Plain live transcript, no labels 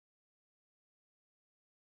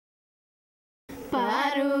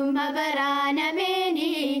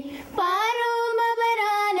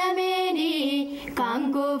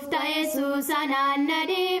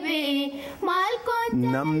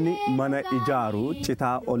Namni mana ijaru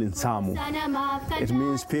chita olin samu. It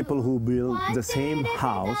means people who build the same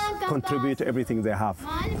house contribute everything they have.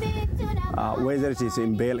 Whether it is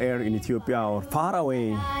in Bel Air in Ethiopia or far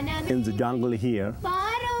away in the jungle here,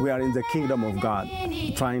 we are in the kingdom of God,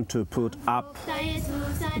 trying to put up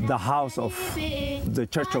the house of the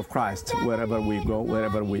Church of Christ wherever we go,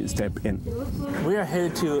 wherever we step in. We are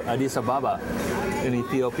headed to Addis Ababa in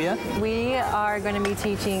Ethiopia. We are going to be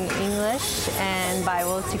teaching English and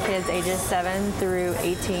Bible to kids ages 7 through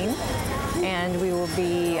 18. And we will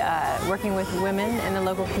be working with women in the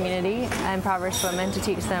local community and impoverished women to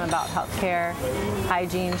teach them about healthcare,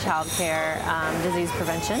 hygiene, childcare, disease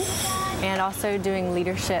prevention, and also doing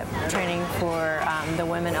leadership training for the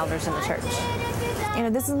women elders in the church. You know,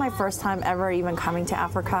 this is my first time ever even coming to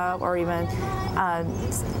Africa or even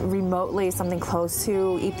remotely something close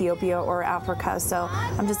to Ethiopia or Africa. So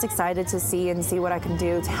I'm just excited to see what I can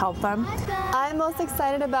do to help them. I'm most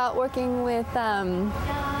excited about working with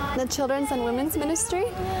the children's and women's ministry.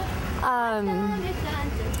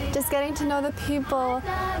 Just getting to know the people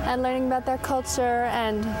and learning about their culture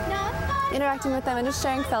and interacting with them and just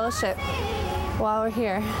sharing fellowship while we're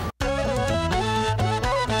here.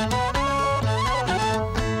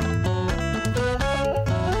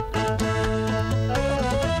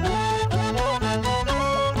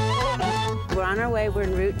 We're on our way, we're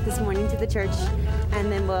en route this morning to the church,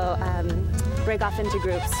 and then we'll break off into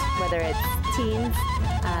groups, whether it's teens,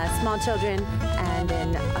 small children, and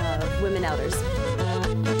then women elders.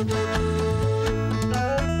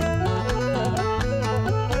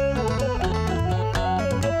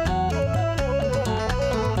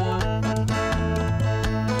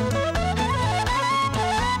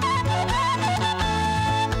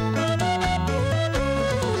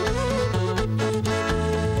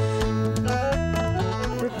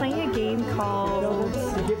 We're playing a game called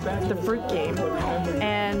the Fruit Game,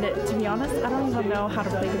 and to be honest, I don't even know how to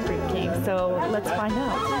play the Fruit Game, so let's find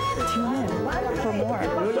out. Tune in for more.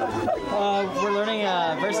 We're learning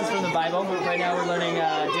verses from the Bible. Right now we're learning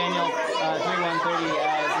Daniel 3:1-30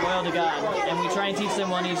 as loyal to God, and we try and teach them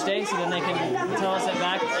one each day so then they can tell us it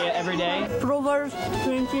back every day. Proverbs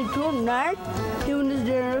 22:9, Even is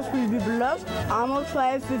generous will be blessed. Amos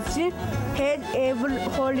 5:15, hate evil,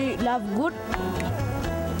 holy, love good.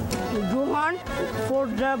 Johan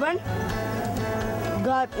 4:7,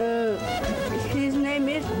 God, his name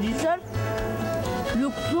is Jesus.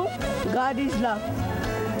 Luke 2, God is love.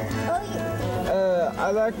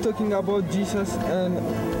 I like talking about Jesus and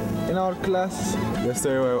in our class.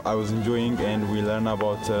 Yesterday I was enjoying and we learned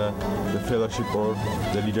about the fellowship or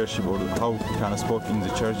the leadership or how we can speak in the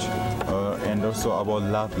church and also about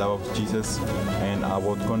love of Jesus and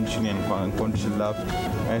about conditional and unconditional love.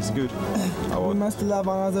 And it's good. We must love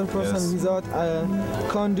another person without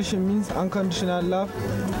condition means unconditional love.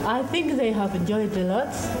 I think they have enjoyed a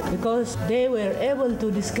lot because they were able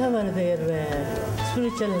to discover their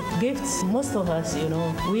spiritual gifts. Most of us, you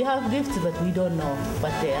know, we have gifts but we don't know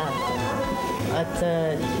what they are. But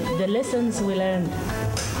the lessons we learned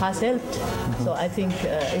has helped. So I think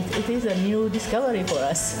it is a new discovery for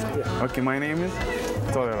us. Okay, my name is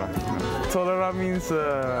Tolera. Tolera means,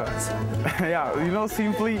 yeah, you know,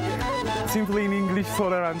 simply in English,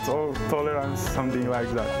 tolerance or tolerance, something like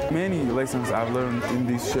that. Many lessons I've learned in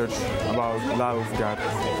this church about love of God,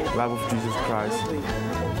 love of Jesus Christ.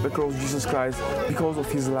 Because Jesus Christ, because of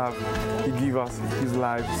His love, He gave us His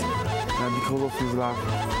lives. And because of His love,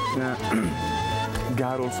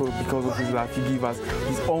 God also, because of His love, He gave us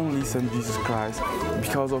His only Son, Jesus Christ.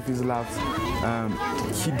 Because of His love,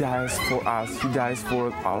 He dies for us. He dies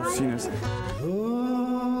for our sinners.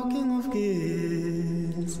 Oh, King of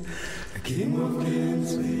Kings, King of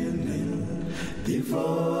Kings, we kneel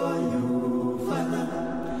before you, Father,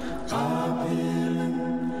 appealing,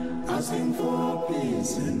 asking for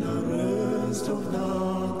peace in the rest of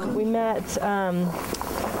dark. We met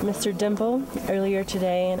Mr. Dimple earlier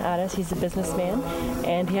today in Addis. He's a businessman,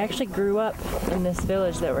 and he actually grew up in this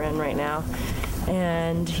village that we're in right now.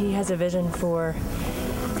 And he has a vision for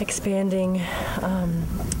expanding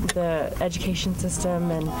the education system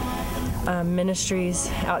and ministries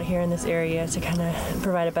out here in this area to kind of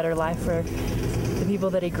provide a better life for the people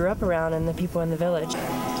that he grew up around and the people in the village.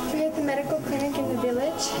 We're at the medical clinic in the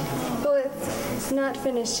village. Well, it's not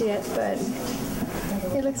finished yet, but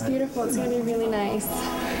it looks beautiful. It's going to be really nice.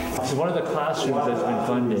 So one of the classrooms that's been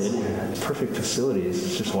funded, perfect facilities.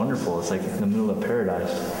 It's just wonderful. It's like in the middle of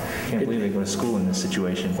paradise. can't believe they go to school in this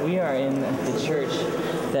situation. We are in the church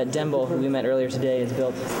that Dembo, who we met earlier today, has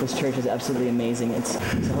built. This church is absolutely amazing. So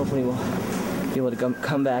hopefully we'll be able to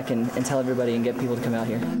come back and tell everybody and get people to come out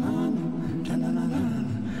here.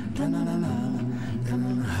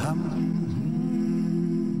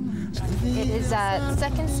 It is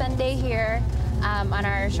second Sunday here on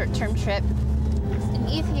our short-term trip. An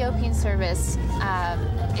Ethiopian service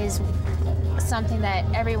is something that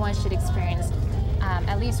everyone should experience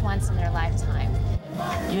at least once in their lifetime.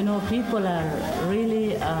 You know, people are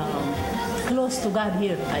really close to God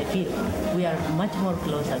here, I feel. We are much more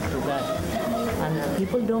closer to God. And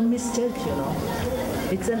people don't miss church, you know.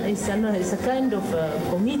 It's a kind of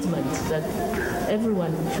commitment that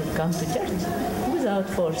everyone should come to church without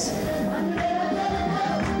force.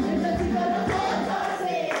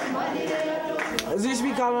 This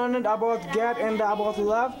week I learned about God and about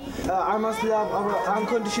love. I must love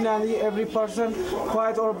unconditionally every person,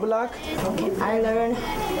 white or black. I learned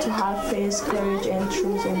to have faith, courage, and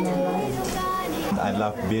truth in my life. I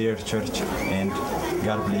love Bel Air Church, and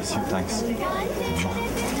God bless you. Thanks.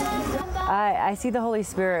 I see the Holy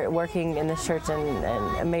Spirit working in this church in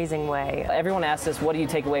an amazing way. Everyone asks us, what do you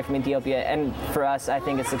take away from Ethiopia? And for us, I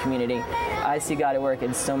think it's the community. I see God at work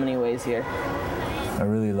in so many ways here. I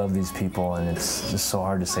really love these people, and it's just so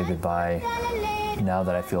hard to say goodbye now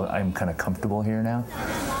that I feel I'm kind of comfortable here now.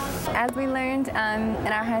 As we learned in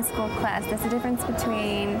our high school class, there's a difference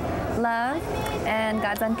between love and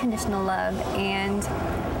God's unconditional love, and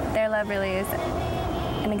their love really is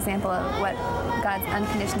an example of what God's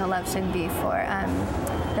unconditional love should be for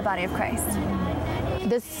the body of Christ.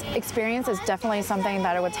 This experience is definitely something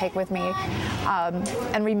that I would take with me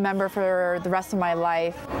and remember for the rest of my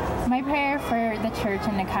life. My prayer for the church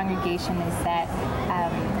and the congregation is that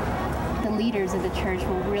the leaders of the church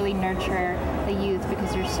will really nurture the youth,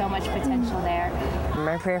 because there's so much potential there.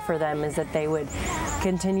 My prayer for them is that they would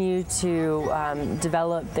continue to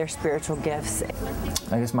develop their spiritual gifts.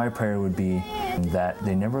 I guess my prayer would be that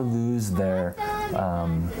they never lose their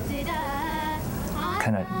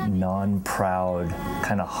kind of non-proud,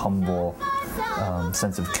 kind of humble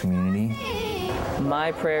sense of community.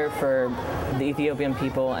 My prayer for the Ethiopian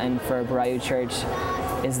people and for Barayu Church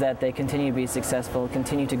is that they continue to be successful,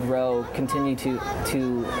 continue to grow, continue to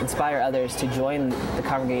inspire others to join the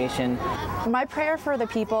congregation. My prayer for the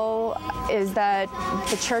people is that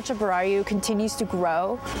the Church of Barayu continues to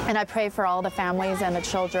grow, and I pray for all the families and the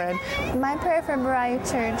children. My prayer for Barayu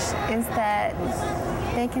Church is that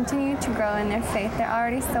they continue to grow in their faith. They're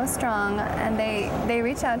already so strong, and they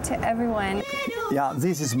reach out to everyone. Yeah,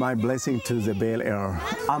 this is my blessing to the Bel Air.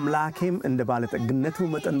 አምላኬም እንደ ባለጠግነቱ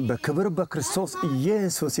መጠን በክብር በክርስቶስ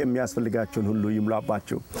ኢየሱስ የሚያስፈልጋችሁን ሁሉ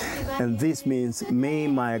ይሙላባችሁ. And this means, may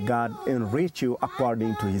my God enrich you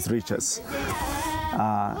according to his riches.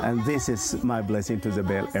 And this is my blessing to the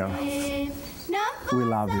Bel Air. We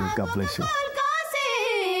love you. God bless you.